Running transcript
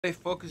They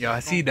focus. Yo,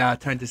 I see that I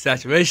turned the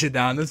saturation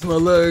down. This one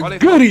look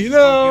goody, you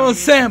know what I'm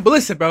saying? But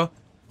listen, bro.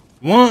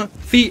 One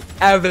feet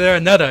after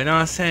another, you know what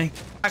I'm saying?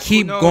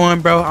 Keep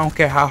going, bro. I don't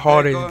care how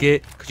hard it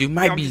get, because you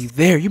might be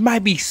there. You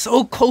might be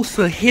so close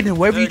to hitting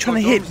wherever you're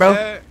trying to hit,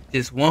 bro.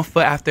 Just one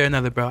foot after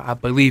another, bro. I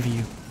believe in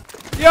you.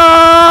 Yo,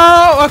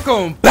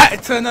 welcome back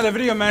to another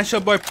video, man. It's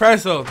your boy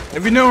Prezzo.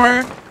 If you're new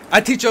here,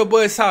 I teach your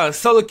boys how to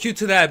solo queue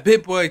to that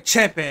big boy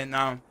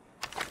champion.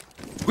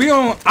 We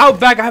on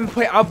Outback. I haven't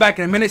played Outback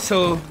in a minute,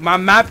 so my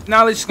map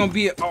knowledge is gonna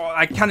be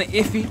like kind of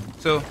iffy.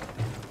 So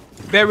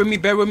bear with me,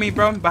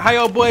 bro. But how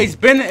y'all boys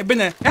been?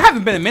 It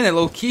haven't been a minute,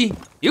 low key.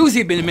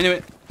 Usually been a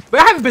minute,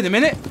 but it haven't been a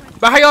minute.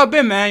 But how y'all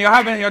been, man?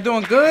 Y'all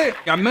doing good?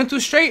 Y'all mental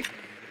straight?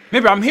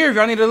 Maybe I'm here if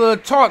y'all need a little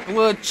talk, a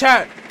little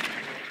chat.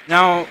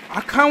 Now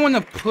I kind of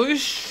want to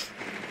push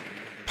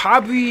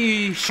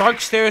probably Shark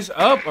Stairs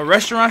up or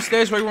Restaurant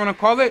Stairs, whatever you want to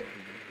call it.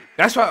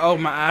 That's why. Oh,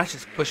 my ass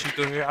is pushing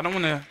through here. I don't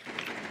want to.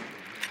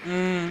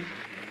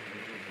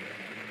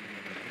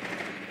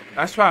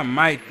 That's what I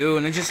might do,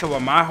 and it's just so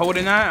am I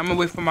holding that? I'm gonna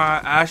wait for my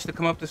Ash to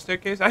come up the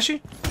staircase.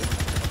 Actually,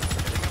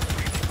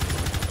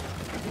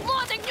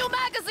 loading new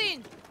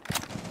magazine.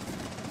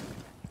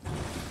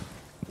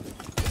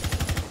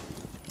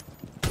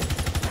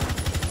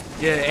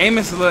 Yeah, aim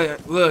is a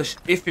little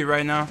iffy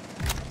right now.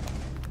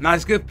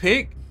 Nice, good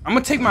pick. I'm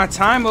gonna take my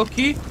time,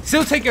 okay?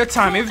 Still take your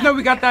time. Even though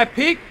we got that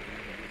pick,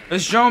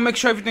 let's drone, make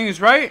sure everything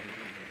is right.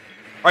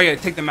 Oh yeah,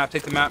 take the map,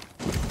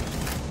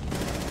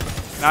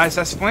 Nice,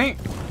 that's flank.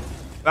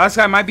 Last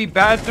guy might be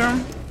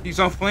bathroom. He's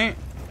on flank.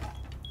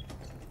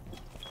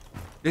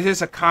 This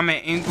is a common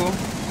angle.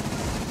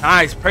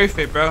 Nice,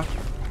 perfect, bro.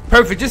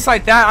 Perfect, just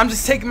like that. I'm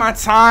just taking my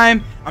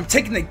time. I'm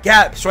taking the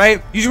gaps,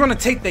 right? You just want to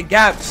take the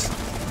gaps.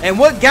 And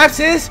what gaps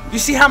is, you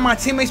see how my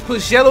teammates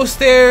push yellow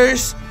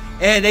stairs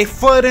and they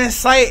flood in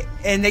sight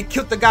and they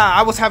killed the guy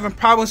I was having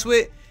problems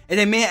with. And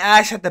then me and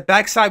Ash at the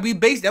backside,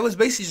 that was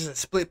basically just a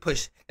split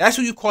push. That's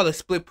what you call a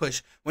split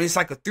push. When it's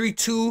like a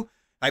 3-2,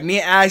 like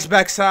me and Ash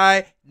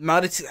backside,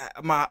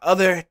 my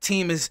other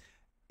team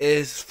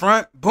is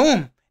front,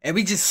 boom. And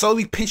we just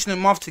slowly pinching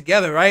them off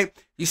together, right?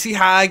 You see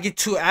how I get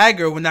too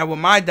aggro when with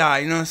my die,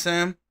 you know what I'm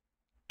saying?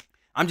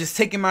 I'm just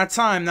taking my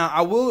time. Now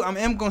I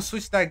am gonna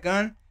switch that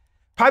gun.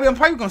 I'm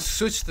probably gonna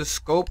switch the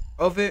scope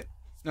of it.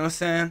 You know what I'm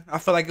saying? I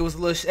feel like it was a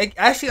little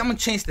actually I'm gonna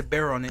change the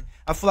barrel on it.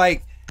 I feel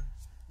like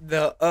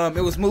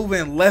it was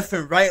moving left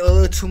and right a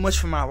little too much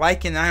for my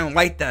liking. I don't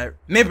like that.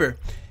 Remember,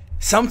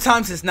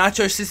 sometimes it's not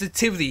your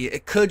sensitivity.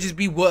 It could just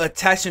be what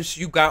attachments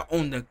you got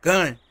on the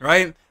gun,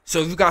 right?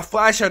 So if you got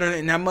flashlight on it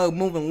and that mug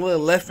moving a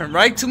little left and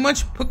right too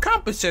much, put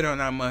compensator on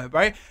that mug,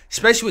 right?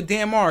 Especially with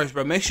DMRs,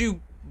 bro. Make sure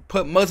you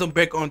put muzzle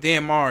brake on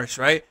DMRs,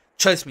 right?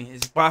 Trust me,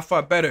 it's by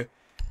far better.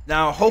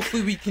 Now,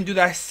 hopefully we can do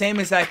that same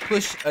exact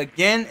push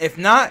again. If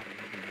not,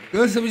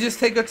 good, so we just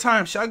take our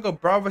time. Should I go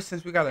Bravo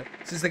since they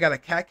got a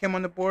cat cam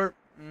on the board?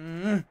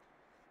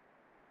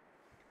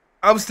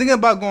 I was thinking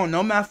about going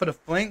Nomad for the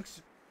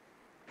flanks,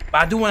 but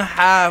I do want to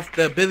have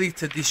the ability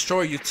to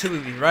destroy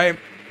utility, right?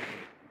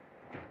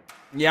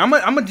 Yeah, I'm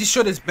gonna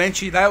destroy this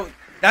Banshee.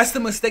 That's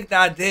the mistake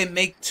that I did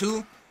make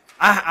too.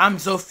 I'm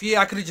Zofia.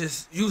 I could have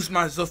just used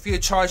my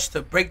Zofia charge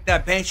to break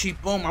that Banshee.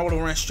 Boom, I would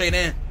have run straight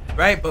in,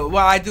 right? But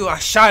what I do, I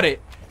shot it,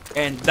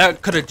 and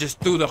that could have just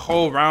threw the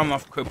whole round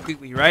off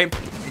completely, right?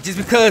 And just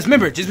because,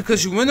 remember, just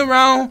because you win the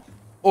round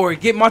or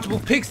get multiple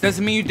picks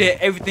doesn't mean you did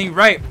everything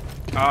right.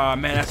 Aw,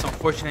 man, that's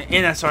unfortunate.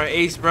 And that's our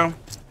ace, bro.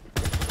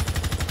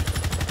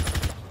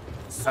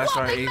 That's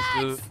our ace,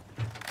 dude.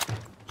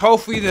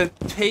 Hopefully the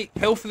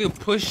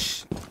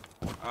push.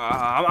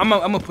 I'm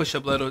gonna push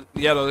up little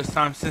yellow this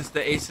time since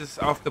the ace is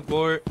off the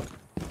board.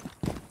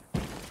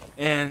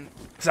 And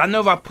because I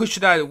know if I push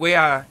it out the way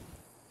I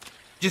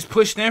just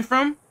pushed in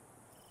from,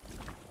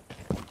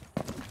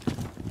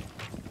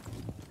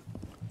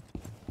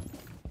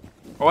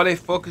 all they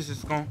focus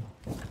is gonna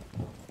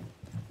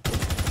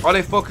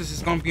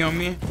be on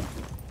me.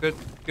 Good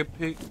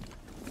pick.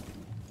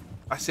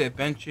 I said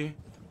Benchy.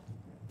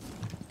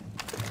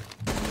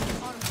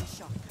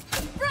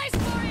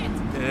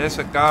 Yeah, that's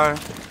a guy.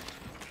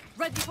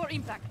 Ready for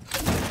impact.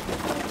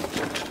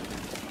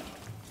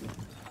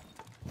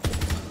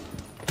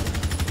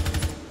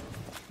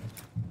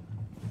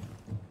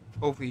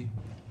 Hopefully.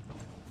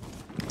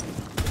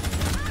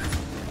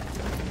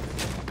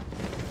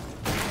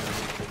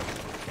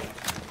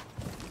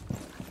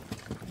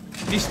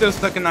 He's still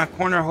stuck in that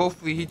corner.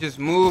 Hopefully he just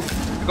moved.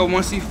 Go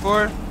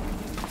 1C4.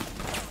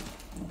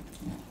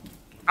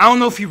 I don't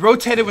know if he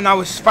rotated when I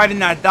was fighting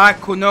that dock.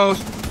 Who knows?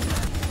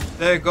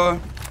 There you go.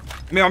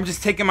 Maybe I'm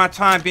just taking my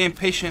time, being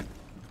patient.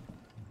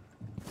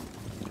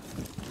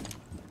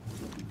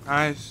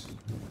 Nice.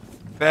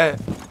 Bet.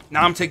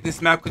 Now I'm taking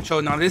this map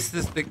control. Now this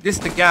is the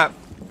gap.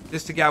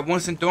 This the gap.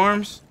 Once in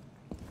dorms.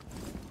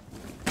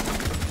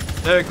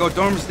 There you go.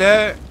 Dorms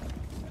there.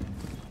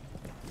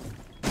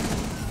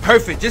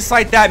 Perfect. Just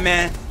like that,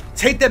 man.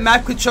 Take the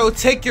map control.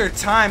 Take your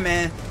time,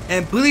 man.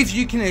 And believe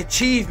you can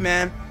achieve,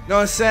 man. You know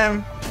what I'm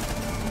saying?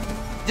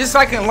 Just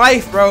like in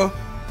life, bro.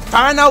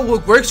 Find out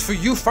what works for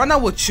you. Find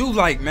out what you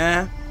like,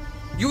 man.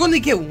 You're gonna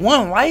get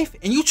one life,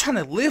 and you trying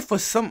to live for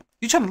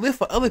you trying to live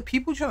for other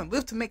people. You trying to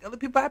live to make other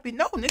people happy.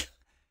 No, nigga.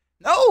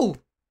 No.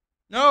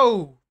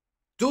 No.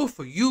 Do it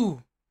for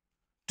you.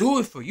 Do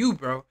it for you,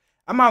 bro.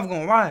 I'm not even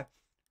gonna lie.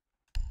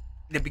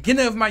 The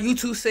beginning of my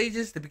YouTube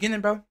stages, the beginning,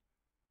 bro,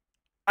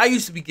 I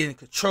used to be getting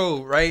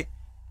control, right?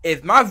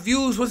 If my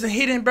views wasn't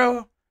hitting,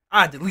 bro,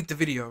 I'd delete the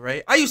video,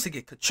 right? I used to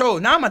get control.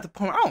 Now I'm at the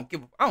point I don't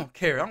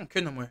care. I don't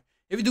care no more.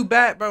 If you do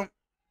bad, bro, you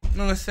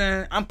know what I'm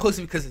saying? I'm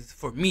pussy because it's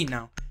for me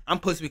now. I'm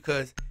pussy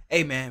because,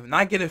 hey man, when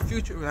I get a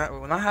future,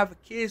 when I have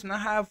kids, when I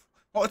have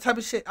all type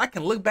of shit, I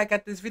can look back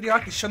at this video. I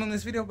can show them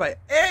this video like,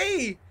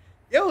 hey,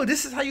 yo,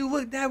 this is how you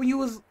looked, Dad, when you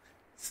was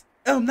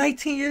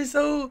 19 years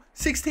old,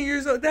 16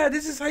 years old. Dad,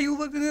 this is how you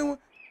looked.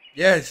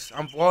 Yes,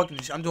 I'm vlogging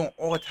this. I'm doing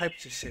all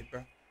types of shit,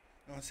 bro. You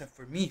know what I'm saying?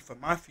 For me, for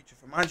my future,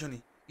 for my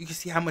journey. You can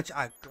see how much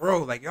I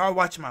grow. Like, y'all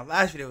watching my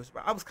last videos,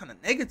 bro. I was kind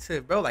of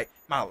negative, bro. Like,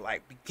 my,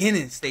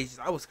 beginning stages,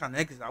 I was kind of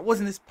negative. I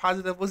wasn't this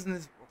positive, wasn't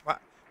this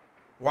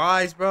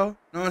wise, bro. You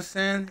know what I'm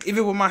saying?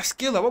 Even with my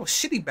skill up, I was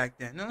shitty back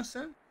then. You know what I'm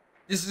saying?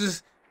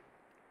 Just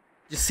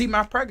see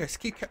my progress.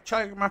 Keep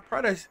tracking my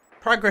progress.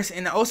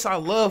 And also, I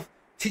love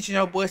teaching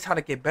y'all boys how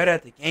to get better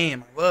at the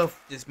game. I love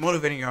just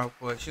motivating y'all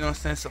boys. You know what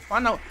I'm saying? So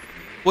find out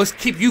what's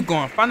keep you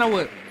going. Find out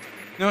what,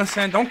 you know what I'm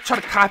saying? Don't try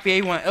to copy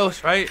everyone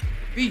else, right?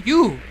 Be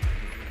you.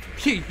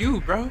 Be you,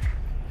 bro.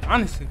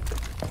 Honestly.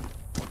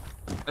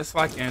 That's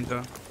like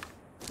Ando.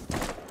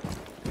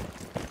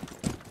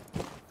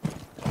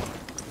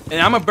 And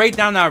I'm gonna break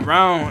down that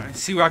round and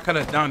see what I could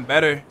have done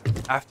better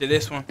after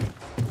this one.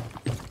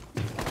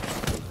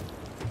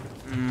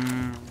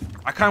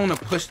 I kind of want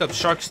to push up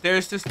shark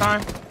stairs this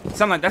time. That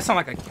sound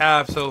like a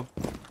cab. So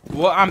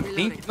what I'm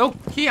thinking, no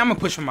key, I'm gonna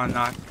push with my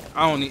knock.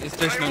 I don't need.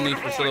 There's no need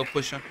for solo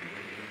pushing.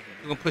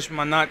 I'm gonna push with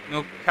my knock.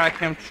 No cat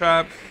cam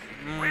traps.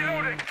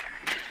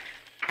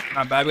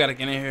 Not bad. We gotta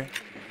get in here.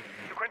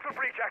 Sequential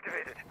breach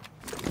activated.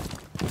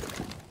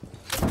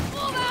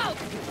 Move out!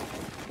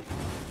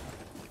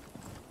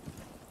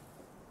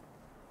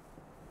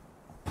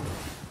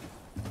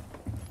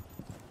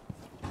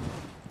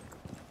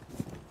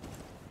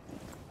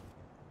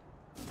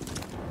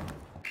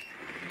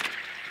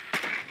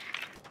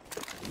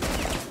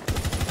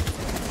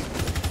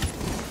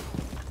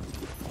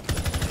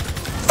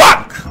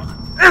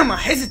 I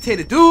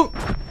hesitated, dude.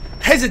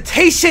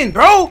 Hesitation,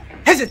 bro.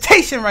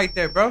 Hesitation right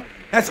there, bro.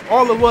 That's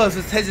all it was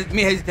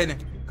me hesitating.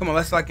 Come on,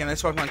 let's lock in.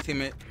 Let's walk my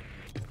teammate.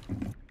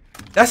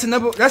 That's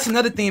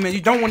another thing, man.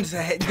 You don't want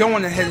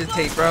to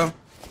hesitate, bro.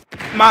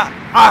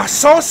 I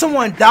saw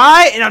someone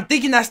die, and I'm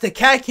thinking that's the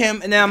cat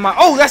cam, and then I'm like,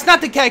 oh, that's not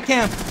the cat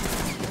cam.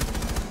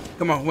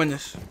 Come on, win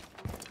this.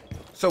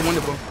 So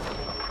winnable.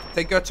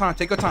 Take your time.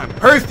 Take your time.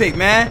 Perfect,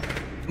 man.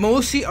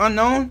 Moosey,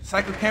 unknown,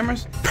 cycle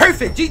cameras.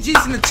 Perfect.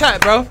 GG's in the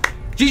chat, bro.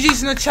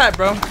 GG's in the chat,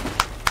 bro. You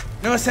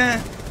know what I'm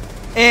saying?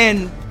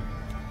 And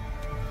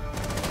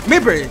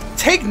remember,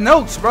 take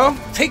notes, bro.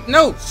 Take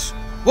notes.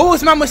 What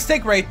was my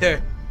mistake right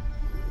there?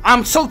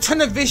 I'm so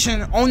tunnel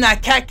vision on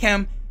that cat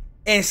cam,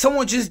 and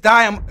someone just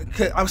died.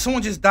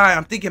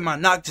 I'm thinking my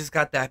knock just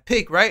got that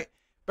pick, right,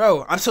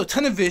 bro? I'm so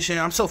tunnel vision.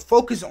 I'm so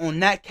focused on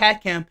that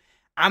cat cam.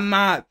 I'm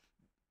not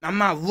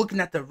looking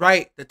at the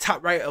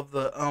top right of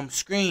the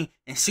screen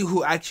and see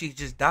who actually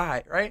just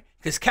died, right?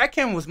 Because cat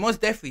cam was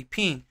most definitely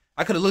ping.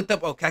 I could have looked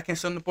up, oh, cat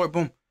cam's on the board,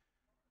 boom.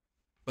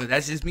 But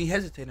that's just me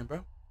hesitating,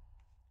 bro.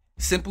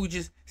 Simply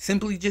just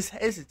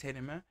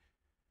hesitating, man. You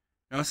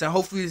know what I'm saying?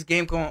 Hopefully this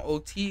game going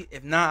OT.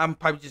 If not, I'm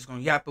probably just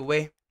gonna yap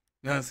away. You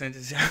know what I'm saying?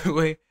 Just yap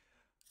away.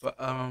 But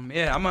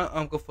yeah, I'm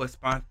gonna go for a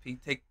spawn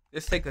peek.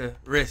 Let's take a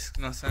risk.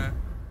 You know what I'm saying?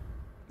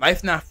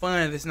 Life's not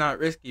fun if it's not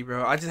risky,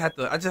 bro. I just have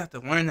to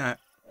learn that.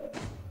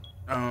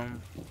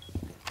 From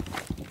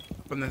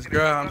this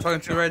girl I'm talking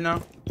to right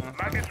now.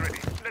 Mag is ready.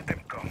 Let them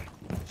go.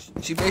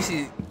 She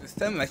basically was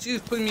telling me, like, she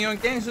was putting me on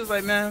games. She was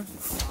like, man,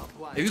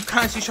 if you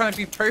constantly trying to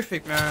be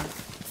perfect, man,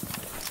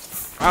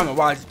 I don't know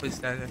why I just put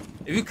that there.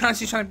 If you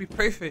constantly trying to be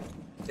perfect,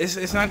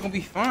 it's not gonna be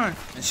fun.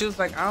 And she was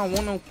like, I don't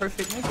want no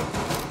perfect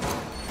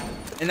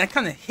nigga. And that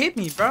kind of hit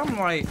me, bro. I'm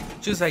like,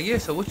 she was like, yeah,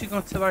 so what you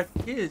gonna tell our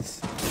kids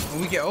when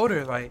we get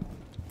older? Like,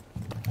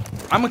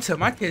 I'm gonna tell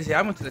my kids, yeah,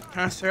 I went to the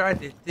concert, I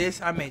did this,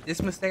 I made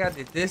this mistake, I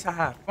did this, I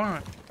had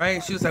fun, right?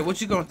 And she was like,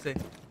 what you gonna say?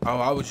 Oh,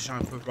 I was just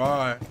trying to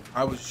provide.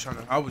 I was just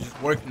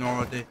working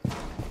all day.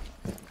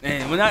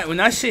 And when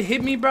that shit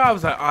hit me, bro, I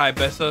was like, all right,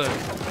 best of.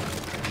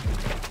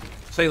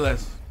 Say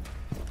less.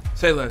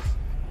 Say less.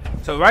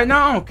 So right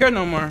now, I don't care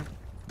no more.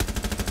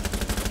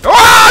 Oh,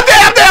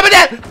 I'm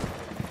dead.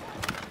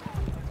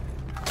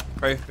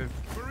 Perfect.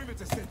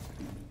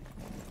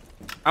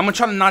 I'm gonna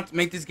try to not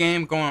make this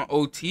game go on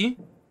OT.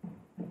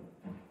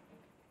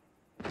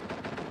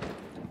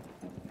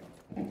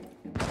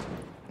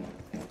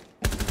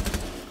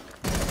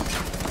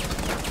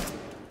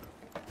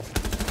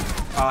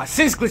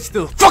 Since glitch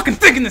still fucking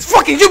thinking this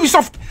fucking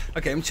Ubisoft.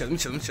 Okay, I'm chill.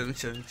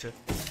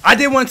 I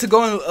did want to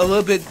go in a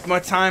little bit more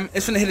time.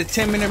 It's gonna hit a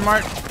 10-minute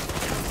mark.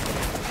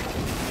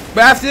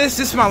 But after this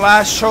is my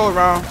last troll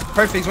round.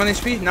 Perfect, 1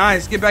 HP.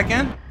 Nice, get back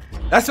in.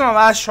 That's my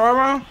last troll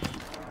round.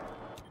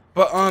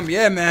 But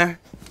yeah, man.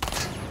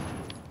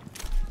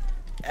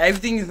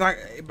 Everything is not,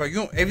 bro. You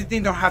don't,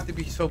 everything don't have to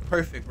be so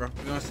perfect, bro. You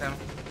know what I'm saying?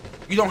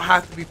 You don't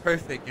have to be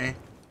perfect, gang.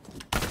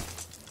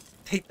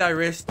 Take that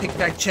risk, take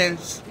that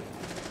chance. You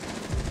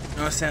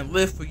know what I'm saying?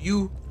 Live for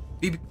you.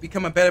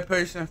 Become a better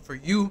person for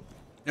you.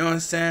 You know what I'm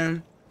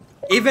saying?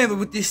 Even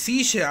with this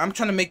C shit, I'm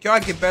trying to make y'all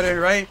get better,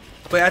 right?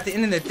 But at the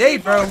end of the day,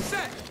 bro,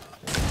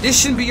 this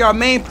shouldn't be your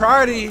main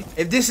priority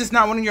if this is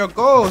not one of your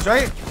goals,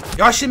 right?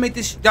 Y'all shouldn't make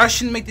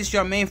this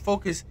your main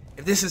focus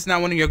if this is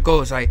not one of your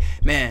goals. Like,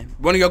 man,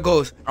 one of your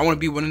goals, I want to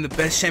be one of the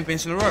best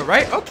champions in the world,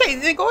 right? Okay,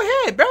 then go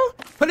ahead, bro.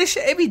 Put this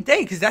shit every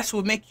day, because that's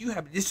what make you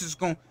happy. This is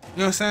going, you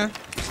know what I'm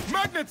saying?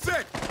 Magnet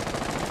set!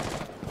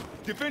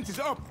 Defense is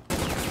up.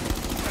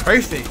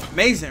 Perfect.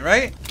 Amazing,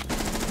 right?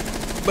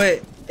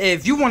 But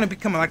if you want to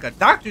become like a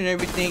doctor and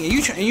everything, and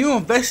you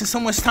invest in so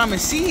much time in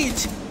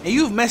Siege, and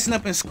you messing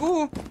up in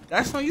school,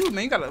 that's on you,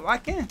 man. You gotta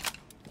lock in. You know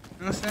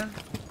what I'm saying?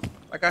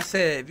 Like I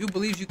said, if you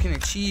believe you can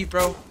achieve,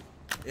 bro,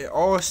 it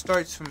all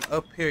starts from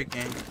up here,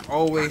 gang.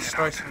 Always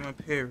starts from up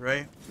here,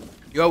 right?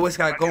 You always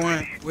gotta go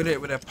in with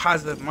it with a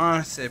positive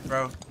mindset,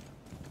 bro.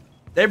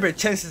 There were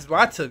chances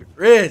where I took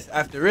risk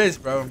after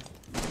risk, bro.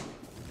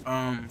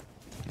 I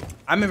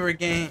remember a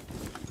game.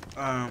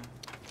 I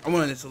went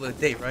on this a little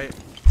date, right?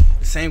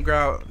 The same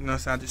girl, you know what I'm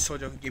saying, I just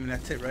told you who gave me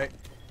that tip, right?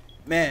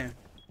 Man,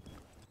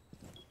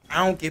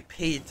 I don't get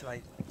paid till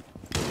like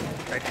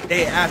the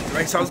day after,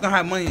 right? So I was gonna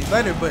have money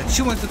later, but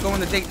she wants to go on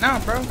the date now,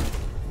 bro.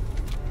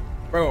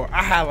 Bro,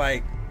 I had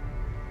like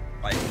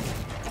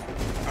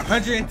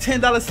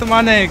 $110 to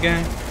my name,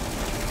 gang.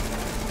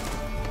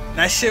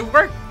 That shit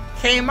worked,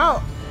 came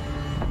out.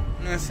 You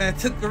know what I'm saying?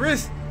 Took the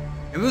risk.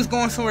 And we was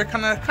going somewhere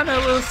kind of a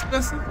little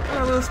expensive,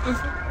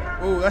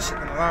 Oh, that shit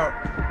kind of loud.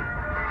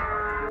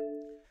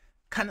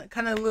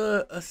 Kind of a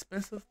little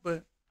expensive,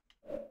 but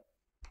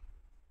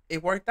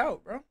it worked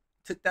out, bro.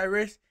 Took that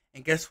risk,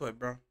 and guess what,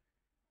 bro?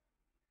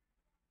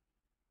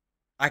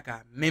 I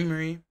got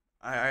memory.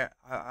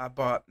 I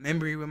bought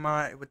memory with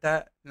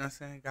that. You know what I'm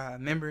saying? Got a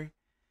memory.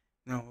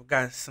 You know,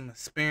 got some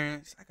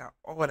experience. I got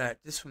all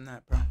that just from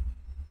that, bro. You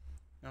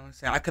know what I'm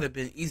saying? I could have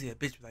been easy a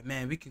bitch, like,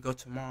 man, we can go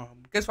tomorrow.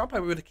 Guess what? I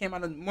probably would have came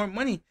out of more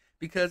money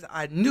because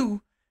I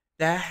knew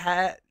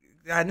that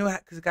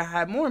because I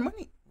had more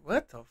money.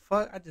 What the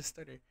fuck? I just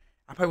started.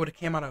 I probably would have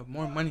came out of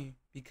more money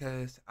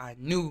because I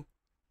knew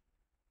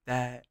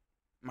that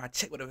my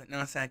chick would have, you know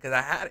what I'm saying? Because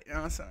I had it, you know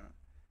what I'm saying?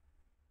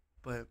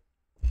 But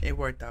it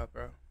worked out,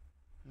 bro. You know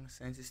what I'm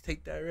saying? Just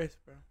take that risk,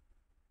 bro.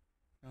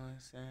 You know what I'm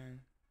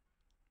saying?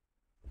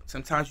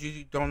 Sometimes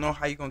you don't know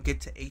how you're going to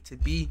get to A to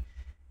B,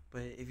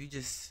 but if you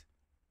just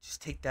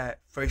take that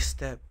first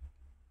step,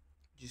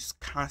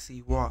 just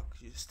constantly walk,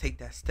 just take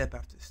that step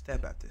after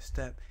step after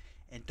step,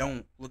 and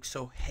don't look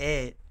so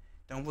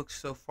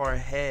far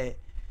ahead.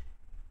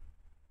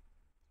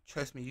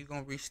 Trust me, you're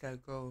going to reach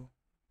that goal.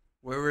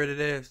 Whatever it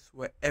is,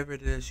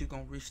 you're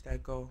going to reach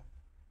that goal.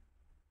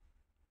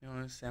 You know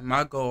what I'm saying?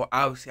 My goal,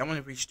 obviously, I want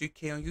to reach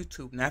 3K on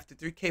YouTube. And after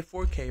 3K,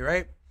 4K,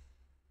 right?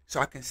 So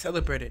I can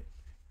celebrate it.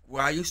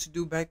 What I used to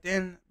do back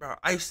then, bro,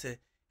 I used to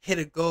hit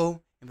a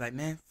goal and be like,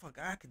 man, fuck,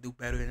 I could do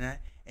better than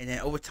that. And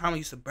then over time, it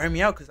used to burn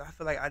me out because I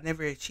feel like I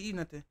never achieved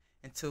nothing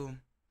until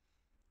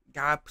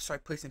God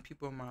started placing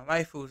people in my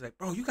life who was like,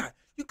 bro, you got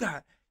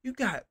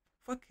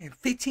fucking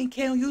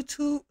 15K on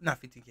YouTube.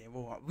 Not 15K.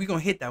 Well, we gonna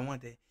hit that one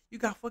day. You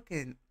got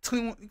fucking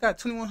 21. You got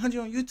 2100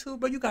 on YouTube,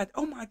 bro. You got,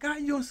 oh my God,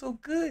 you're doing so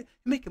good.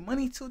 You're making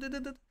money too.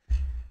 And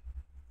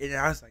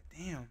I was like,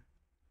 damn.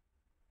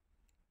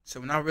 So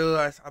when I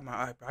realized, I'm like,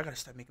 all right, bro, I gotta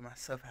start making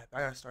myself happy. I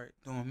gotta start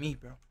doing me,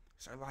 bro.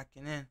 Start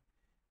locking in.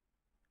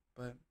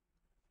 But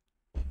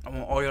I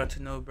want all y'all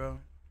to know, bro.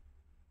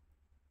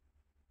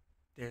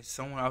 There's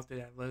someone out there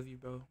that love you,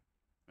 bro. You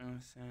know what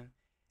I'm saying?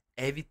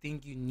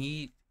 Everything you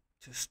need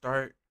to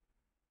start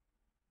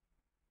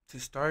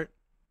is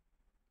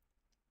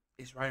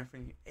right in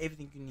front of you.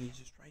 Everything you need is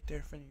just right there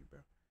in front of you, bro.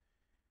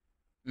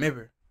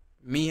 Remember,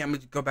 me, I'm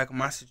gonna go back on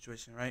my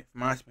situation, right?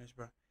 From my experience,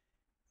 bro.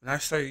 When I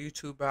started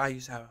YouTube, bro, I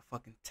used to have a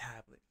fucking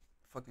tablet.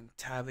 I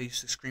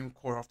used to screen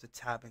record off the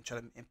tab and try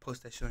to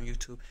post that shit on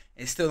YouTube.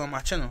 And it's still on my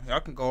channel. Y'all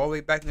can go all the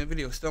way back in the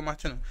video. It's still on my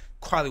channel.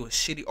 Quality was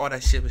shitty. All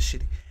that shit was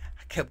shitty.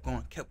 I kept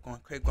going.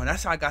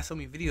 That's how I got so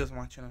many videos on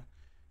my channel.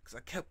 Because I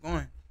kept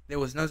going. There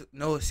was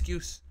no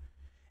excuse.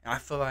 And I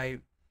feel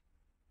like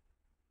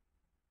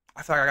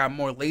I got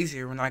more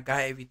lazier when I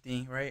got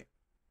everything, right?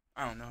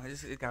 I don't know.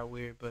 It got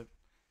weird, but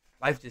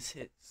life just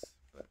hits.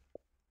 But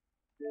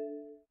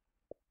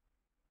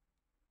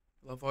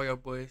love all your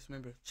boys.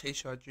 Remember,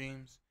 chase your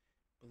dreams.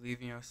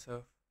 Believe in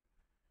yourself.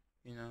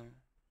 You know,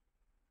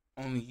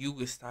 only you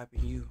is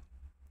stopping you.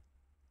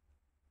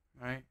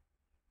 Right?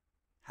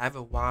 Have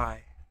a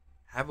why.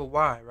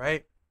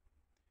 Right?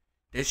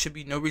 There should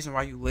be no reason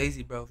why you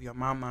lazy, bro. If your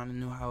mama in a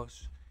new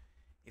house,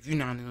 if you're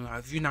not in a new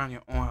house, if you're not in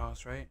your own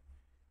house, right?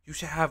 You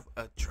should have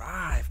a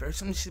drive, bro.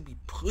 Something should be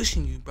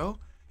pushing you, bro.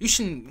 You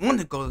shouldn't want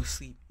to go to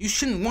sleep. You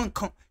shouldn't want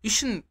to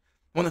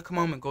come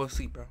home and go to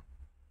sleep, bro.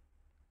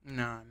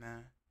 Nah,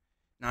 man.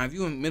 Now, if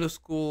you in middle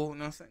school, you know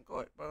what I'm saying? Go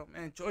ahead, bro.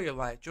 Man, enjoy your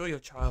life. Enjoy your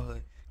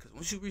childhood. Because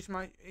once you reach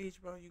my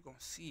age, bro, you're going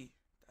to see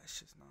that's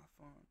just not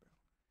fun, bro.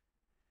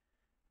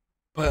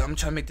 But I'm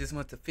trying to make this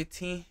month to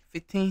 15.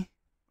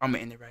 I'm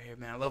gonna end it right here,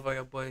 man. I love all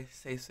y'all boys.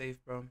 Stay safe,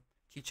 bro.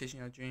 Keep chasing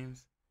your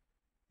dreams.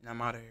 And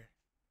I'm out of here.